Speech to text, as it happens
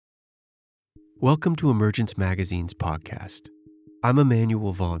Welcome to Emergence Magazine's podcast. I'm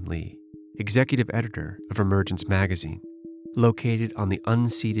Emmanuel Vaughn Lee, executive editor of Emergence Magazine, located on the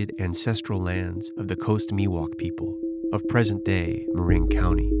unceded ancestral lands of the Coast Miwok people of present-day Marin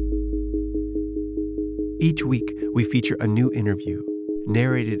County. Each week, we feature a new interview,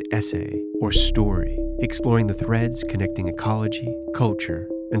 narrated essay, or story exploring the threads connecting ecology, culture,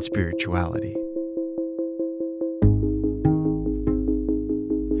 and spirituality.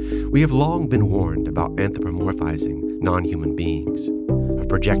 We have long been warned about anthropomorphizing non-human beings, of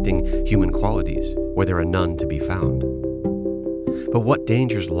projecting human qualities where there are none to be found. But what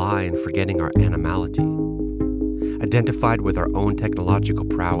dangers lie in forgetting our animality? Identified with our own technological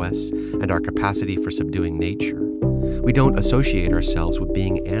prowess and our capacity for subduing nature, we don't associate ourselves with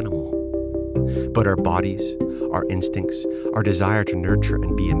being animal. But our bodies, our instincts, our desire to nurture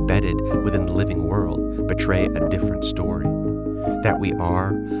and be embedded within the living world betray a different story. That we are,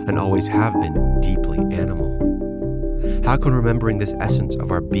 and always have been, deeply animal. How can remembering this essence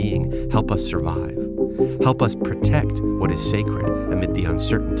of our being help us survive? Help us protect what is sacred amid the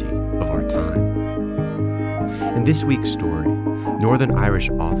uncertainty of our time? In this week's story, Northern Irish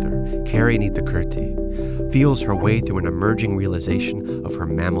author Kerri Dochartaigh feels her way through an emerging realization of her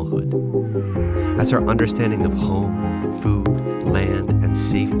mammalhood. As her understanding of home, food, land, and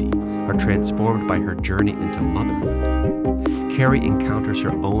safety are transformed by her journey into motherhood, Kerri encounters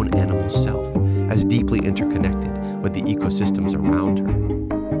her own animal self as deeply interconnected with the ecosystems around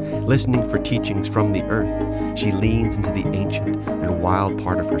her. Listening for teachings from the earth, she leans into the ancient and wild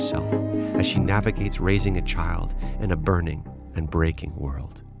part of herself as she navigates raising a child in a burning and breaking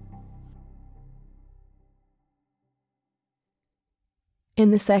world.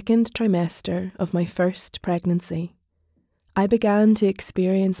 In the second trimester of my first pregnancy, I began to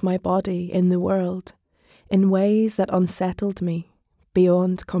experience my body in the world in ways that unsettled me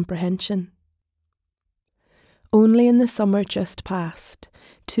beyond comprehension. Only in the summer just past,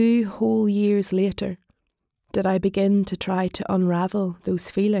 2 whole years later, did I begin to try to unravel those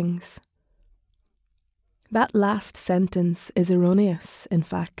feelings. That last sentence is erroneous, in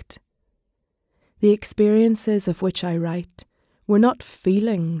fact. The experiences of which I write were not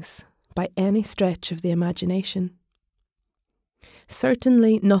feelings by any stretch of the imagination.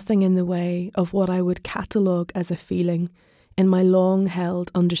 Certainly nothing in the way of what I would catalogue as a feeling in my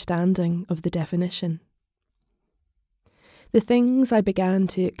long-held understanding of the definition. The things I began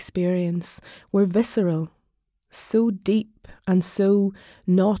to experience were visceral, so deep and so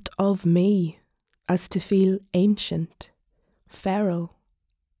not of me as to feel ancient, feral,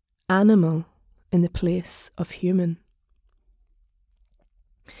 animal in the place of human.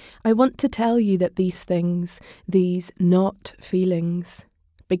 I want to tell you that these things, these not feelings,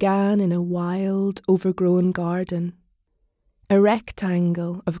 began in a wild, overgrown garden, a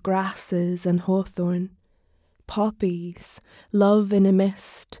rectangle of grasses and hawthorn, poppies, love in a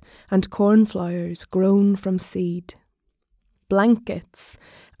mist, and cornflowers grown from seed, blankets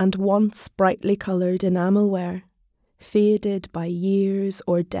and once brightly coloured enamelware, faded by years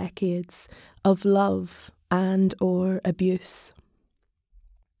or decades of love and or abuse.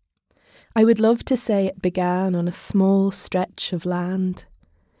 I would love to say it began on a small stretch of land,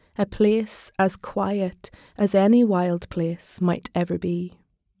 a place as quiet as any wild place might ever be.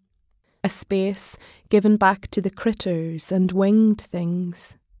 A space given back to the critters and winged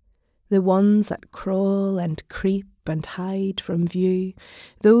things, the ones that crawl and creep and hide from view,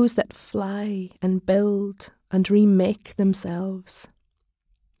 those that fly and build and remake themselves,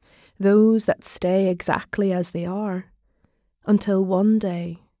 those that stay exactly as they are, until one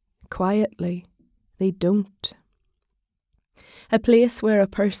day, quietly, they don't. A place where a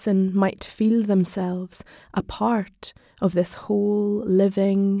person might feel themselves a part of this whole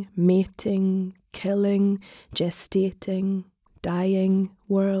living, mating, killing, gestating, dying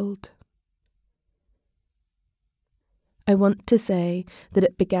world. I want to say that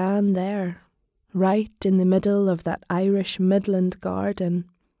it began there, right in the middle of that Irish Midland garden,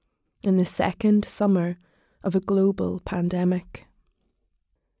 in the second summer of a global pandemic.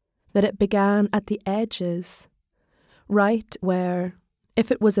 That it began at the edges, right where,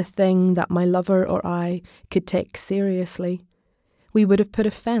 if it was a thing that my lover or I could take seriously, we would have put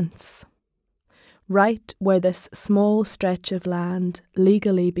a fence, right where this small stretch of land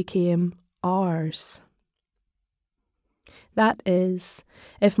legally became ours. That is,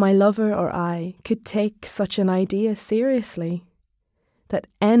 if my lover or I could take such an idea seriously, that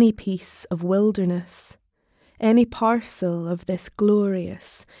any piece of wilderness, any parcel of this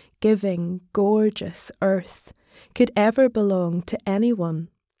glorious, giving, gorgeous earth could ever belong to anyone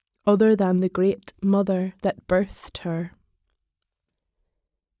other than the great mother that birthed her.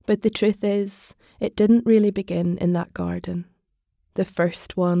 But the truth is, it didn't really begin in that garden, the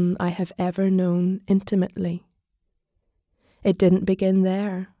first one I have ever known intimately. It didn't begin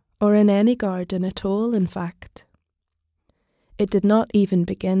there, or in any garden at all, in fact. It did not even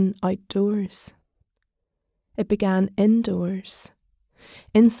begin outdoors. It began indoors,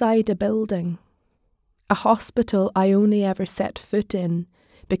 inside a building, a hospital I only ever set foot in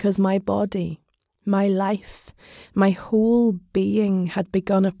because my body, my life, my whole being had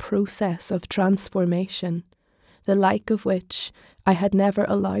begun a process of transformation, the like of which I had never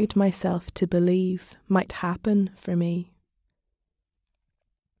allowed myself to believe might happen for me.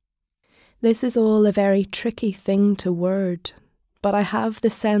 This is all a very tricky thing to word, but I have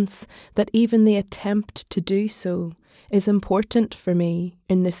the sense that even the attempt to do so is important for me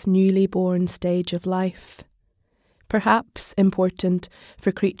in this newly born stage of life. Perhaps important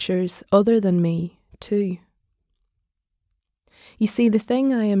for creatures other than me, too. You see, the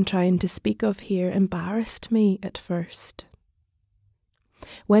thing I am trying to speak of here embarrassed me at first.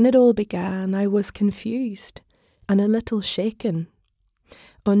 When it all began, I was confused and a little shaken,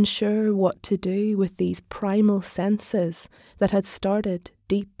 unsure what to do with these primal senses that had started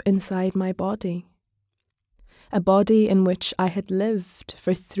deep inside my body. A body in which I had lived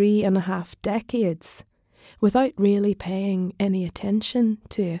for 3.5 decades without really paying any attention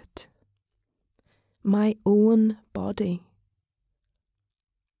to it. My own body.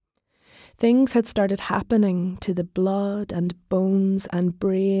 Things had started happening to the blood and bones and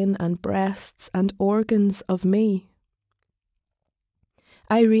brain and breasts and organs of me.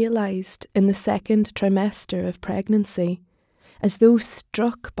 I realised in the second trimester of pregnancy, as though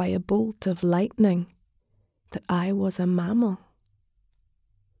struck by a bolt of lightning, that I was a mammal.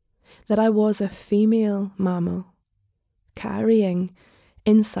 That I was a female mammal, carrying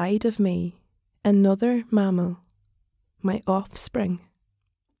inside of me another mammal, my offspring.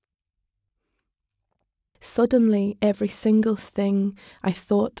 Suddenly, every single thing I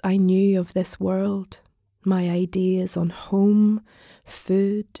thought I knew of this world, my ideas on home,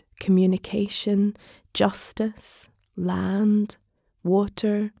 food, communication, justice, land,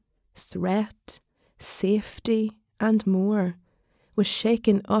 water, threat, safety, and more, was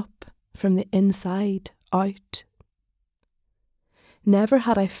shaken up from the inside out. Never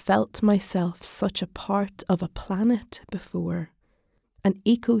had I felt myself such a part of a planet before, an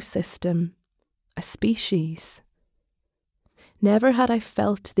ecosystem, a species. Never had I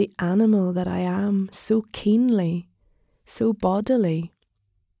felt the animal that I am so keenly, so bodily,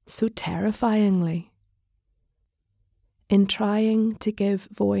 so terrifyingly. In trying to give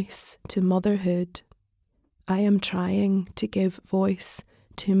voice to motherhood, I am trying to give voice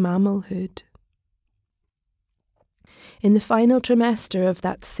to mammalhood. In the final trimester of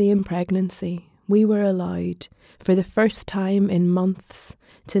that same pregnancy, we were allowed, for the first time in months,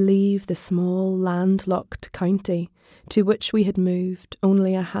 to leave the small landlocked county to which we had moved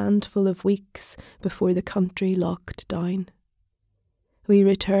only a handful of weeks before the country locked down. We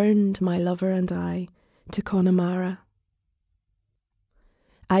returned, my lover and I, to Connemara.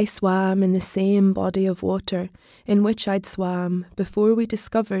 I swam in the same body of water in which I'd swam before we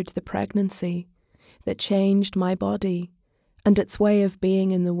discovered the pregnancy that changed my body and its way of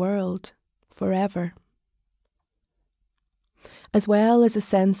being in the world forever. As well as a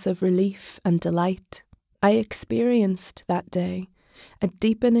sense of relief and delight, I experienced that day a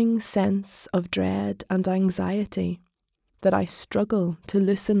deepening sense of dread and anxiety that I struggle to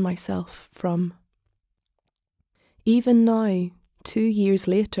loosen myself from. Even now, 2 years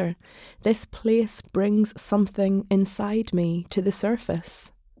later, this place brings something inside me to the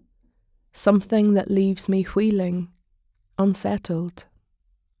surface, something that leaves me wheeling, unsettled.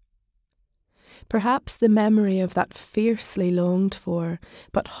 Perhaps the memory of that fiercely longed for,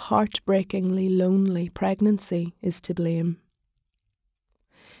 but heartbreakingly lonely pregnancy is to blame.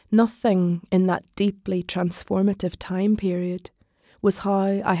 Nothing in that deeply transformative time period was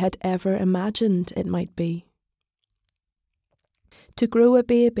how I had ever imagined it might be. To grow a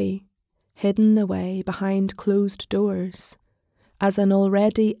baby, hidden away behind closed doors, as an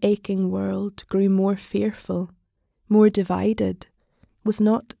already aching world grew more fearful, more divided, was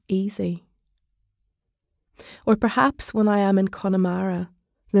not easy. Or perhaps when I am in Connemara,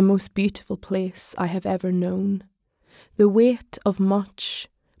 the most beautiful place I have ever known, the weight of much,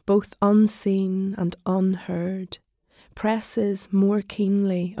 both unseen and unheard, presses more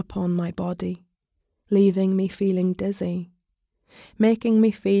keenly upon my body, leaving me feeling dizzy, making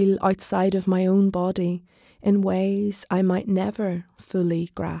me feel outside of my own body in ways I might never fully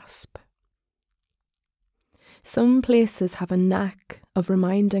grasp. Some places have a knack of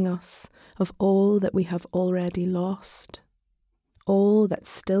reminding us of all that we have already lost, all that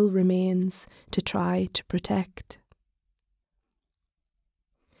still remains to try to protect.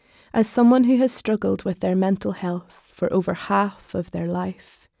 As someone who has struggled with their mental health for over half of their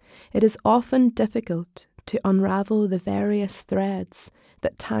life, it is often difficult to unravel the various threads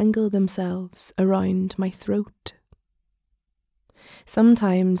that tangle themselves around my throat.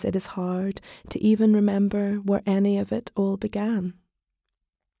 Sometimes it is hard to even remember where any of it all began.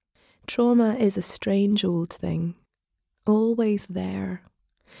 Trauma is a strange old thing, always there,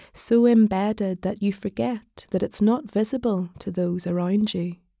 so embedded that you forget that it's not visible to those around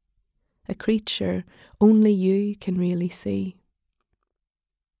you, a creature only you can really see.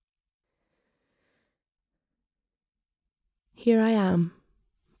 Here I am,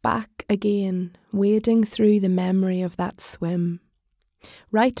 back again, wading through the memory of that swim,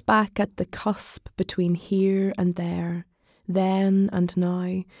 right back at the cusp between here and there, then and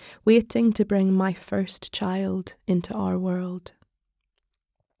now, waiting to bring my first child into our world.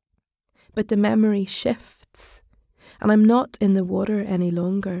 But the memory shifts, and I'm not in the water any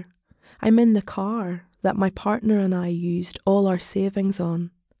longer. I'm in the car that my partner and I used all our savings on.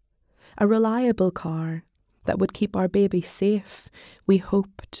 A reliable car that would keep our baby safe, we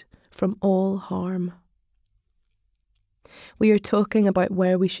hoped, from all harm. We are talking about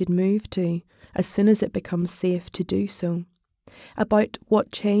where we should move to as soon as it becomes safe to do so, about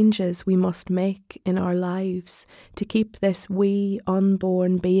what changes we must make in our lives to keep this wee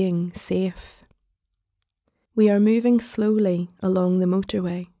unborn being safe. We are moving slowly along the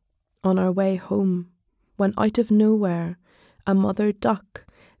motorway, on our way home, when out of nowhere a mother duck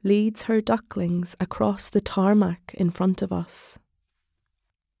leads her ducklings across the tarmac in front of us.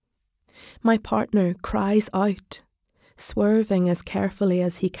 My partner cries out, swerving as carefully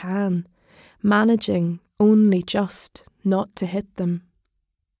as he can, managing only just not to hit them.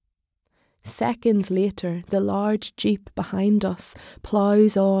 Seconds later, the large jeep behind us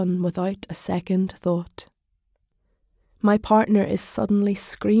ploughs on without a second thought. My partner is suddenly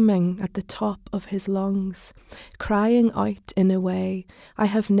screaming at the top of his lungs, crying out in a way I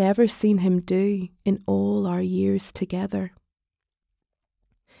have never seen him do in all our years together.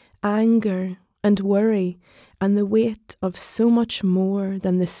 Anger and worry and the weight of so much more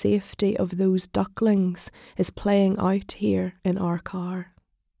than the safety of those ducklings is playing out here in our car.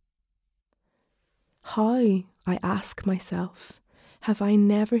 How, I ask myself, have I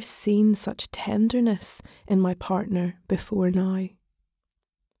never seen such tenderness in my partner before now?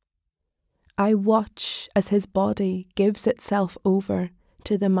 I watch as his body gives itself over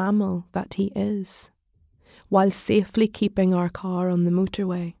to the mammal that he is, while safely keeping our car on the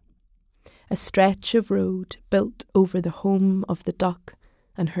motorway, a stretch of road built over the home of the duck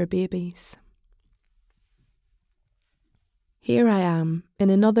and her babies. Here I am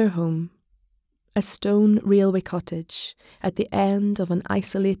in another home, a stone railway cottage at the end of an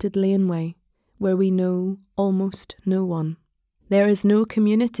isolated laneway where we know almost no one. There is no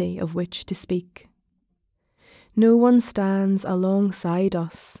community of which to speak. No one stands alongside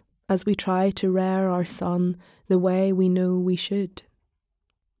us as we try to rear our son the way we know we should.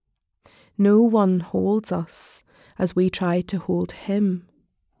 No one holds us as we try to hold him,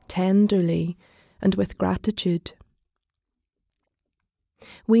 tenderly and with gratitude.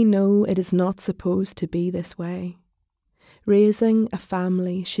 We know it is not supposed to be this way. Raising a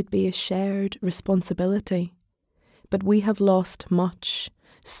family should be a shared responsibility, but we have lost much,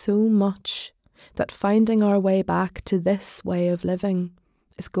 so much, that finding our way back to this way of living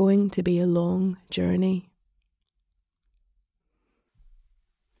is going to be a long journey.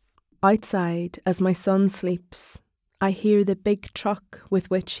 Outside, as my son sleeps, I hear the big truck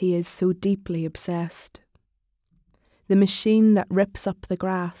with which he is so deeply obsessed. The machine that rips up the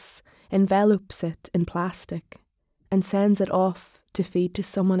grass, envelops it in plastic, and sends it off to feed to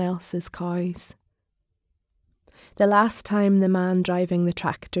someone else's cows. The last time the man driving the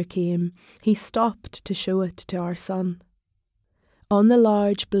tractor came, he stopped to show it to our son. On the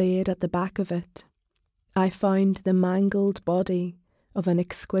large blade at the back of it, I found the mangled body of an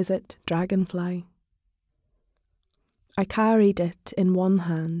exquisite dragonfly. I carried it in one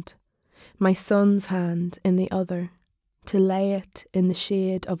hand, my son's hand in the other, to lay it in the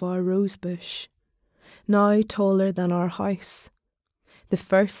shade of our rosebush, now taller than our house, the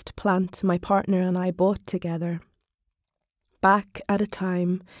first plant my partner and I bought together, back at a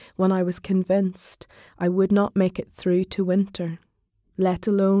time when I was convinced I would not make it through to winter, let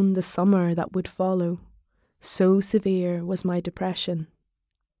alone the summer that would follow. So severe was my depression.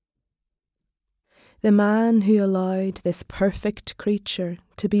 The man who allowed this perfect creature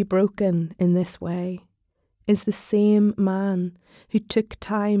to be broken in this way is the same man who took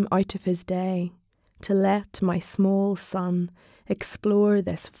time out of his day to let my small son explore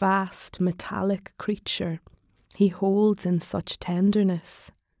this vast metallic creature he holds in such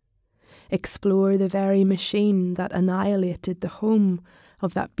tenderness, explore the very machine that annihilated the home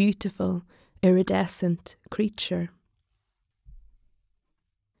of that beautiful, iridescent creature.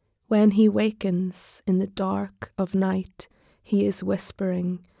 When he wakens in the dark of night, he is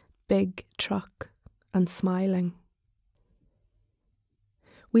whispering, "Big truck," and smiling.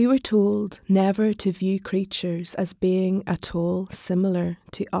 We were told never to view creatures as being at all similar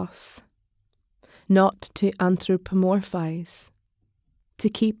to us, not to anthropomorphize, to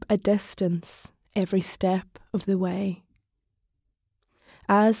keep a distance every step of the way.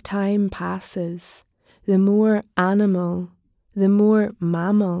 As time passes, the more animal, the more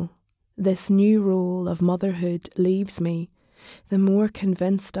mammal this new role of motherhood leaves me, the more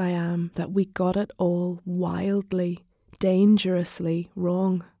convinced I am that we got it all wildly, dangerously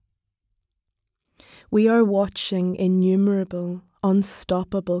wrong. We are watching innumerable,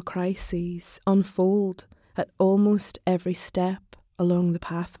 unstoppable crises unfold at almost every step along the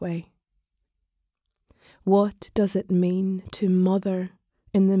pathway. What does it mean to mother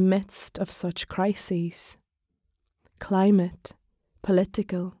in the midst of such crises? Climate,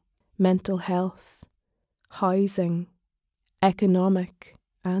 political, mental health, housing, economic,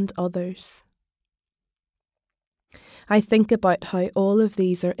 and others. I think about how all of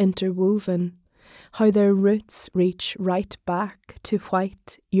these are interwoven, how their roots reach right back to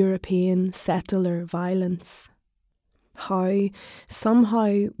white European settler violence, how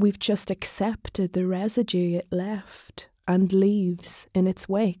somehow we've just accepted the residue it left and leaves in its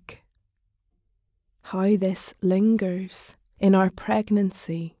wake, how this lingers in our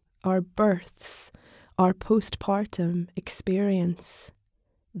pregnancy, our births, our postpartum experience,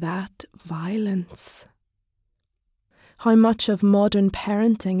 that violence. How much of modern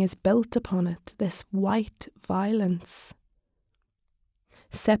parenting is built upon it, this white violence.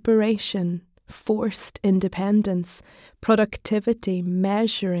 Separation, forced independence, productivity,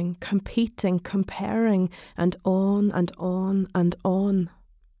 measuring, competing, comparing, and on and on and on.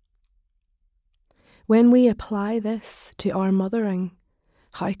 When we apply this to our mothering,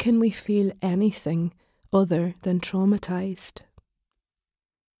 how can we feel anything other than traumatised?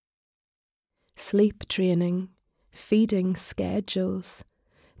 Sleep training, feeding schedules,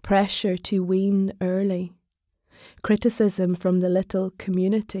 pressure to wean early, criticism from the little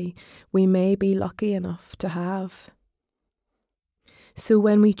community we may be lucky enough to have. So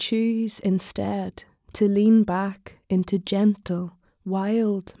when we choose instead to lean back into gentle,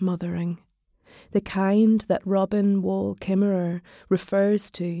 wild mothering, the kind that Robin Wall Kimmerer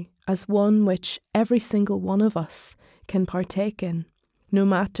refers to as one which every single one of us can partake in, no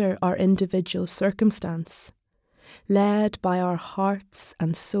matter our individual circumstance, led by our hearts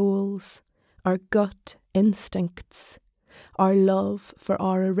and souls, our gut instincts, our love for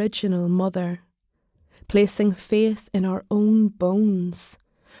our original mother, placing faith in our own bones,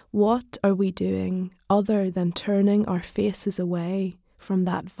 what are we doing other than turning our faces away from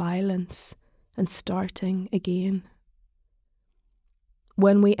that violence and starting again?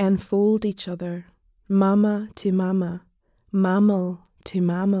 When we enfold each other, mama to mama, mammal to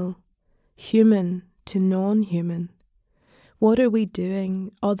mammal, human to non-human, what are we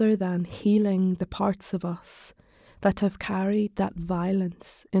doing other than healing the parts of us that have carried that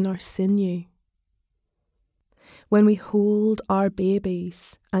violence in our sinew? When we hold our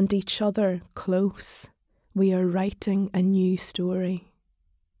babies and each other close, we are writing a new story,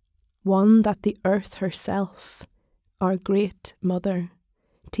 one that the earth herself, our great mother,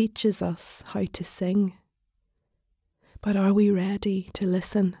 teaches us how to sing. But are we ready to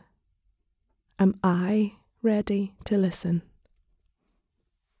listen? Am I ready to listen?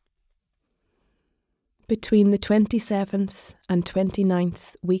 Between the 27th and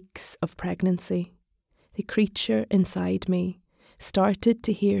 29th weeks of pregnancy, the creature inside me started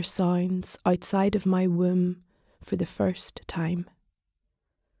to hear sounds outside of my womb for the first time.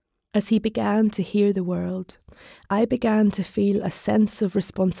 As he began to hear the world, I began to feel a sense of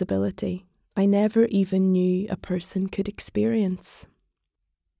responsibility I never even knew a person could experience.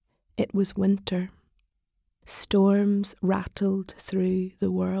 It was winter. Storms rattled through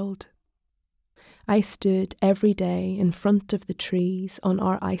the world. I stood every day in front of the trees on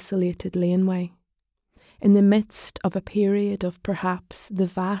our isolated laneway, in the midst of a period of perhaps the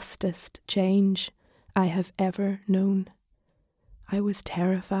vastest change I have ever known. I was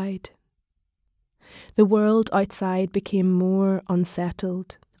terrified. The world outside became more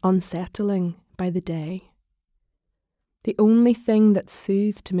unsettling by the day. The only thing that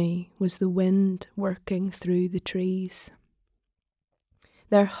soothed me was the wind working through the trees.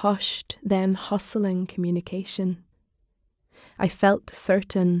 their hushed, then hustling communication. I felt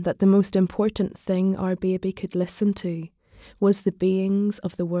certain that the most important thing our baby could listen to was the beings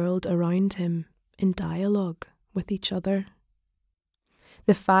of the world around him in dialogue with each other.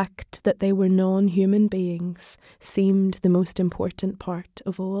 The fact that they were non-human beings seemed the most important part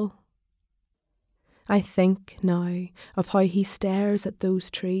of all. I think now of how he stares at those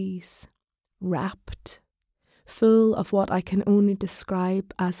trees, rapt, full of what I can only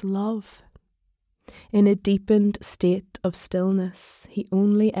describe as love. In a deepened state of stillness he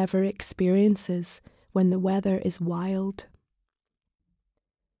only ever experiences when the weather is wild.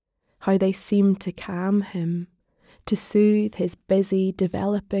 How they seem to calm him, to soothe his busy,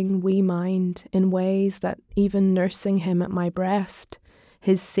 developing wee mind in ways that even nursing him at my breast,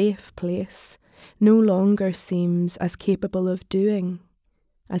 his safe place, no longer seems as capable of doing.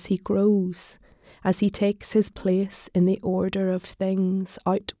 As he grows, as he takes his place in the order of things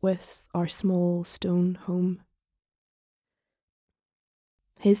out with our small stone home.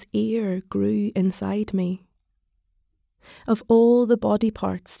 His ear grew inside me. Of all the body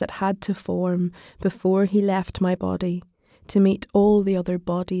parts that had to form before he left my body to meet all the other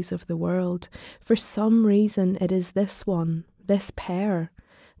bodies of the world, for some reason it is this one, this pair,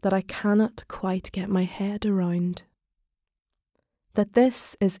 that I cannot quite get my head around. That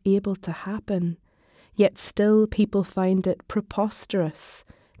this is able to happen, yet still people find it preposterous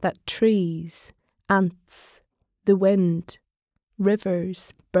that trees, ants, the wind,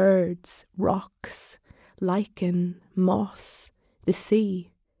 rivers, birds, rocks, lichen, moss, the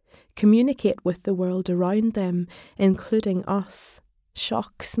sea, communicate with the world around them, including us,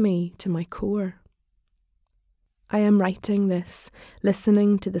 shocks me to my core. I am writing this,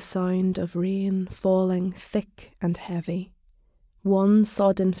 listening to the sound of rain falling thick and heavy, one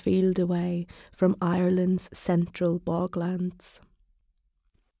sodden field away from Ireland's central boglands.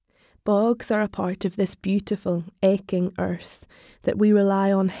 Bogs are a part of this beautiful, aching earth that we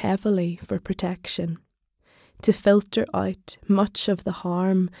rely on heavily for protection, to filter out much of the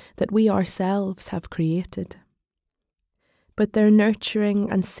harm that we ourselves have created. But their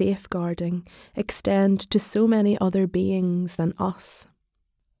nurturing and safeguarding extend to so many other beings than us.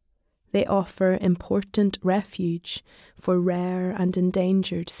 They offer important refuge for rare and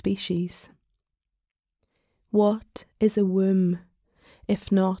endangered species. What is a womb,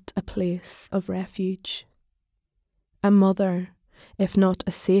 if not a place of refuge? A mother, if not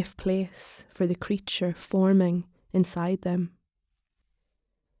a safe place for the creature forming inside them.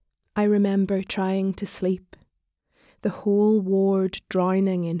 I remember trying to sleep, the whole ward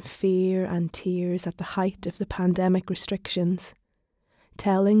drowning in fear and tears at the height of the pandemic restrictions,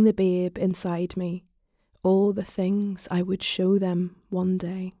 telling the babe inside me all the things I would show them one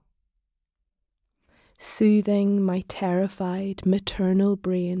day. Soothing my terrified maternal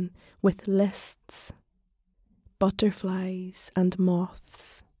brain with lists, butterflies and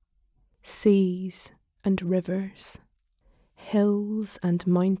moths, seas and rivers, hills and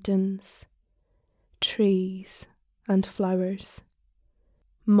mountains, trees and flowers,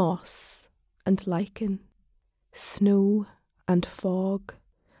 moss and lichen, snow and fog,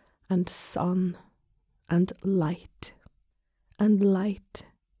 and sun and light,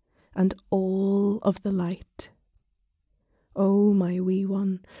 and all of the light. Oh, my wee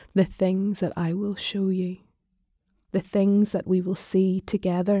one, the things that I will show you, the things that we will see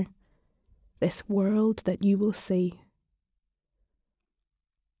together, this world that you will see.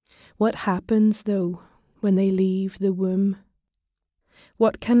 What happens, though, when they leave the womb?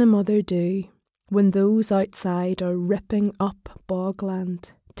 What can a mother do when those outside are ripping up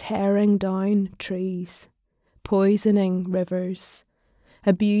bogland, tearing down trees, poisoning rivers,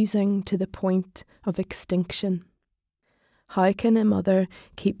 abusing to the point of extinction? How can a mother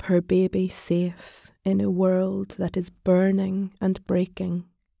keep her baby safe in a world that is burning and breaking,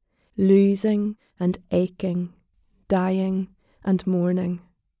 losing and aching, dying and mourning?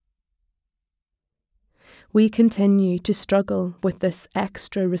 We continue to struggle with this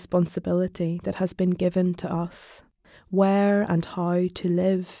extra responsibility that has been given to us, where and how to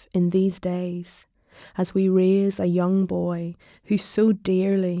live in these days, as we raise a young boy who so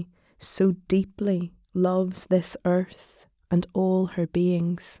dearly, so deeply loves this earth and all her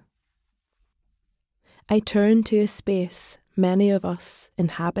beings. I turn to a space many of us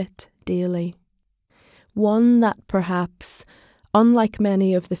inhabit daily, one that perhaps, unlike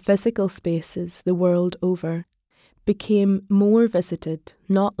many of the physical spaces the world over, became more visited,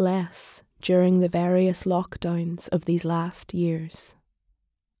 not less, during the various lockdowns of these last years.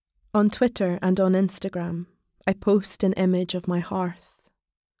 On Twitter and on Instagram, I post an image of my hearth,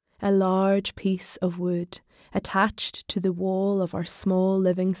 a large piece of wood attached to the wall of our small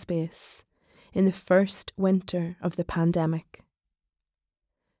living space in the first winter of the pandemic.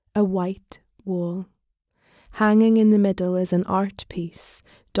 A white wall. Hanging in the middle is an art piece,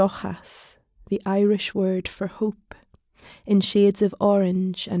 Dochartaigh, the Irish word for hope, in shades of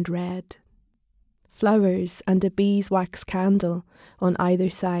orange and red. Flowers and a beeswax candle on either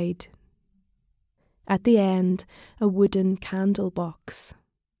side. At the end, a wooden candle box.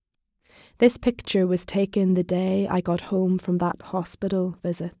 This picture was taken the day I got home from that hospital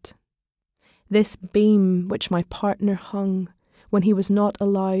visit. This beam which my partner hung when he was not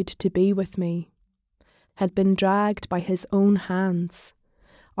allowed to be with me had been dragged by his own hands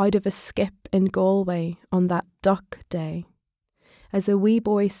out of a skip in Galway on that duck day, as a wee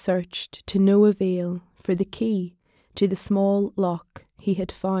boy searched to no avail for the key to the small lock he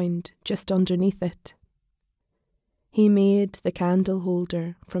had found just underneath it. He made the candle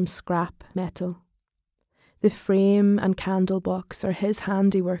holder from scrap metal. The frame and candle box are his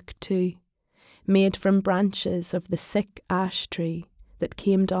handiwork too, made from branches of the sick ash tree that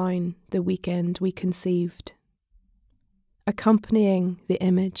came down the weekend we conceived. Accompanying the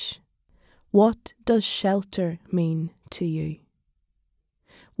image, what does shelter mean to you?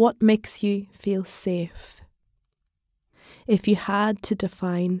 What makes you feel safe? If you had to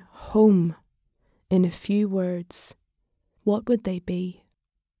define home in a few words, what would they be?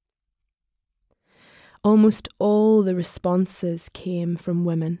 Almost all the responses came from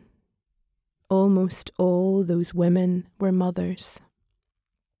women. Almost all those women were mothers.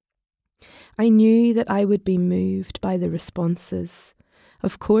 I knew that I would be moved by the responses.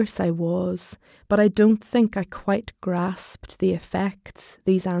 Of course I was, but I don't think I quite grasped the effects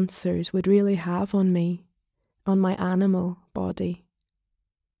these answers would really have on me, on my animal body.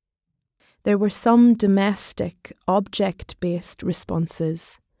 There were some domestic, object-based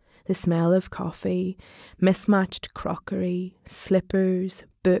responses. The smell of coffee, mismatched crockery, slippers,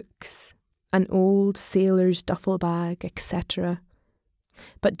 books, an old sailor's duffel bag, etc.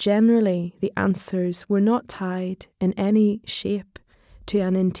 But generally the answers were not tied in any shape to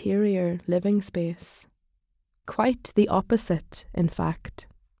an interior living space. Quite the opposite, in fact.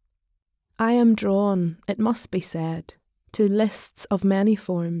 I am drawn, it must be said, to lists of many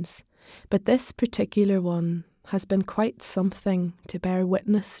forms, but this particular one has been quite something to bear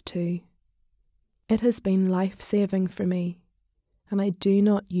witness to. It has been life-saving for me, and I do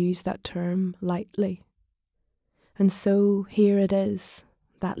not use that term lightly. And so here it is,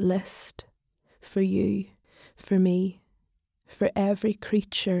 that list, for you, for me, for every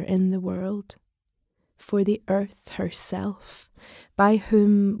creature in the world, for the earth herself, by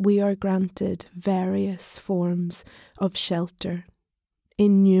whom we are granted various forms of shelter,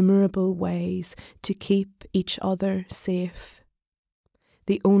 innumerable ways to keep each other safe,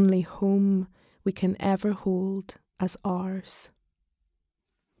 the only home we can ever hold as ours.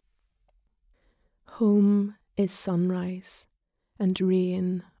 Home is sunrise and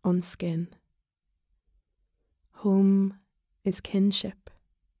rain on skin. Home is kinship,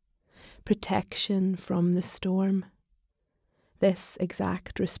 protection from the storm. This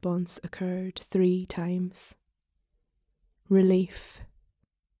exact response occurred 3 times. Relief.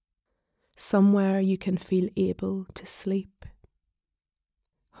 Somewhere you can feel able to sleep.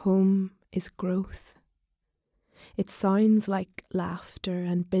 Home is growth. It sounds like laughter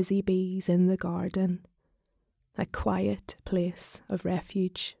and busy bees in the garden, a quiet place of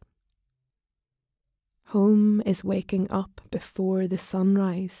refuge. Home is waking up before the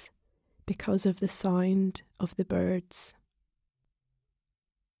sunrise because of the sound of the birds.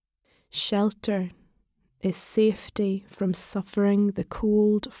 Shelter is safety from suffering the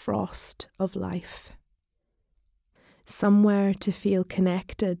cold frost of life. Somewhere to feel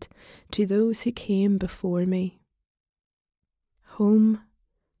connected to those who came before me. Home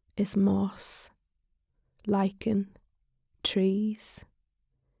is moss, lichen, trees,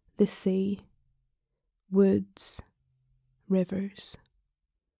 the sea, woods, rivers,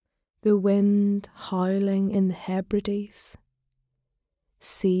 the wind howling in the Hebrides,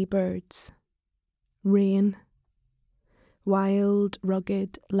 seabirds, rain, wild,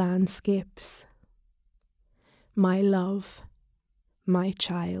 rugged landscapes. My love, my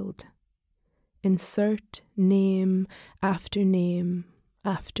child. Insert name after name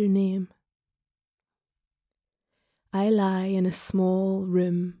after name. I lie in a small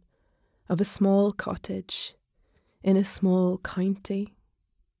room of a small cottage, in a small county,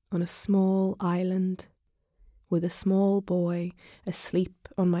 on a small island, with a small boy asleep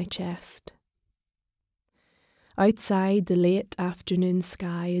on my chest. Outside, the late afternoon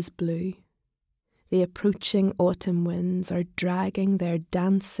sky is blue. the approaching autumn winds are dragging their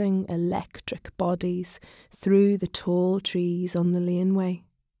dancing electric bodies through the tall trees on the laneway.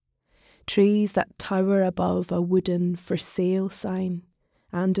 Trees that tower above a wooden for sale sign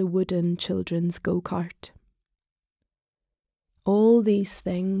and a wooden children's go-kart. All these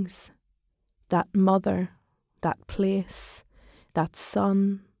things, that mother, that place, that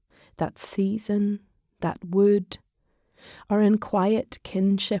sun, that season, that wood, are in quiet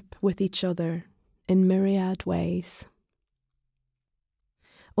kinship with each other in myriad ways.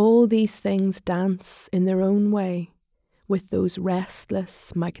 All these things dance in their own way with those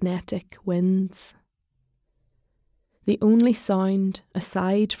restless magnetic winds. The only sound,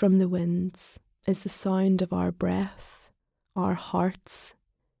 aside from the winds, is the sound of our breath, our hearts,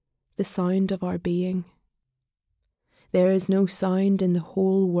 the sound of our being. There is no sound in the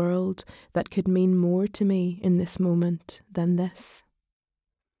whole world that could mean more to me in this moment than this.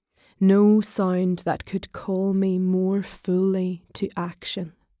 No sound that could call me more fully to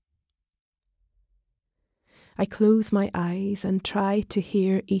action. I close my eyes and try to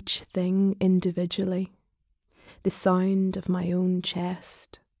hear each thing individually. The sound of my own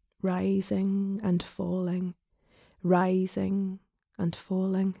chest, rising and falling, rising and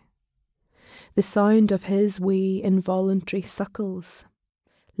falling. The sound of his wee involuntary suckles,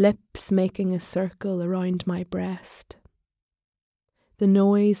 lips making a circle around my breast. The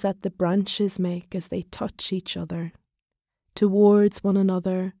noise that the branches make as they touch each other, towards one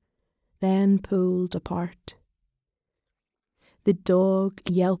another, then pulled apart. The dog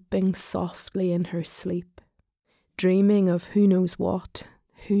yelping softly in her sleep, dreaming of who knows what,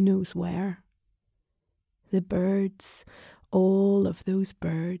 who knows where. The birds, all of those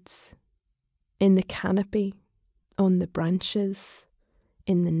birds, in the canopy, on the branches,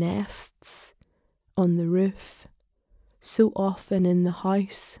 in the nests, on the roof, so often in the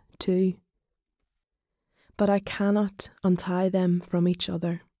house too. But I cannot untie them from each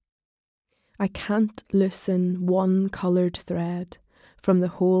other. I can't loosen one coloured thread from the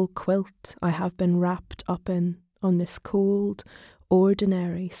whole quilt I have been wrapped up in on this cold,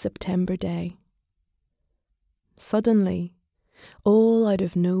 ordinary September day. Suddenly, all out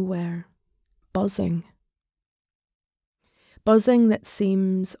of nowhere, buzzing. Buzzing that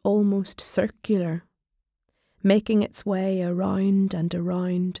seems almost circular, making its way around and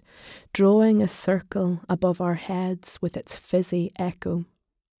around, drawing a circle above our heads with its fizzy echo.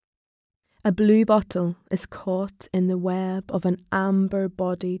 A bluebottle is caught in the web of an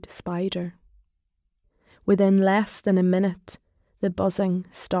amber-bodied spider. Within less than a minute, the buzzing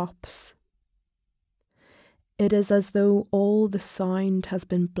stops. It is as though all the sound has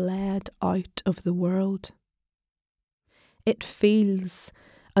been bled out of the world. It feels,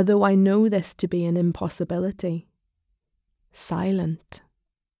 although I know this to be an impossibility, silent.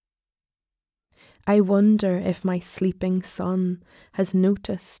 I wonder if my sleeping son has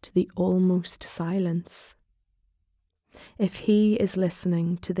noticed the almost silence. If he is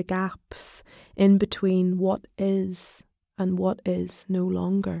listening to the gaps in between what is and what is no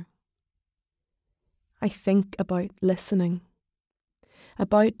longer. I think about listening,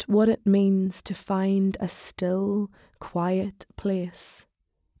 about what it means to find a still, quiet place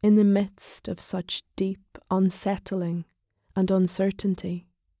in the midst of such deep unsettling and uncertainty,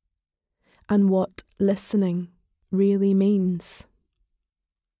 and what listening really means.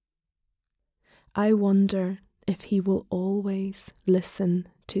 I wonder if he will always listen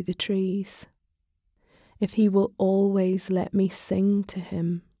to the trees, if he will always let me sing to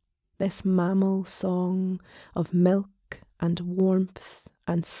him this mammal song of milk and warmth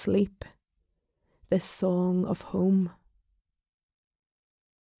and sleep, this song of home.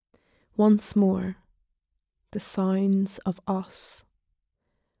 Once more, the sounds of us,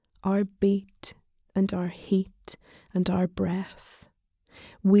 our beat and our heat and our breath,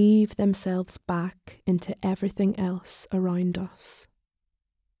 weave themselves back into everything else around us.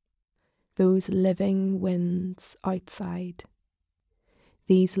 Those living winds outside,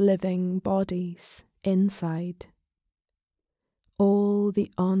 these living bodies inside, all the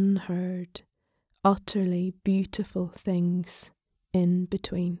unheard, utterly beautiful things in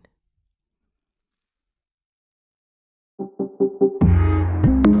between.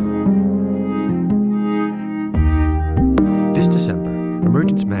 This December,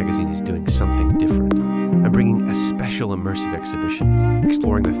 Emergence Magazine is doing something different. I'm bringing a special immersive exhibition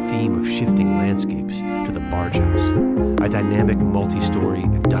exploring the theme of shifting landscapes to the Barge House, a dynamic multi-story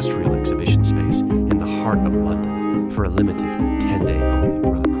industrial exhibition space in the heart of London for a limited 10-day only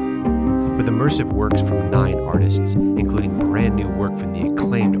run. With immersive works from 9 artists, including brand new work from the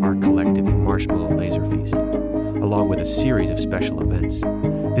acclaimed art collective Marshmallow Laser Feast, along with a series of special events,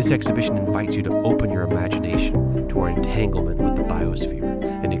 This exhibition invites you to open your imagination to our entanglement with the biosphere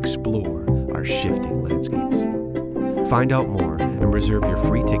and explore our shifting landscapes. Find out more and reserve your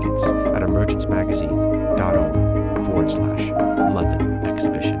free tickets at emergencemagazine.org/London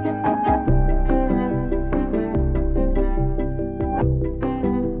Exhibition.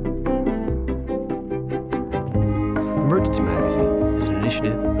 Emergence Magazine is an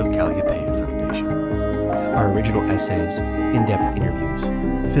initiative of Calliopeia Foundation. Our original essays, in-depth interviews,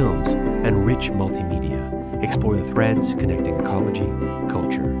 films, and rich multimedia explore the threads connecting ecology,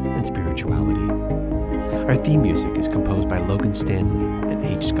 culture, and spirituality. Our theme music is composed by Logan Stanley and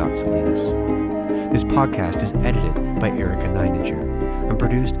H. Scott Salinas. This podcast is edited by Erica Neininger and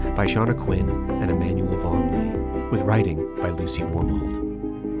produced by Shauna Quinn and Emmanuel Vaughn Lee, with writing by Lucy Wormold.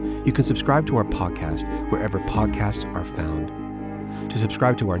 You can subscribe to our podcast wherever podcasts are found. To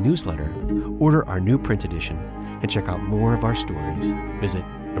subscribe to our newsletter, order our new print edition, and check out more of our stories, visit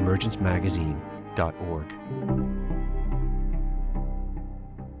emergencemagazine.org.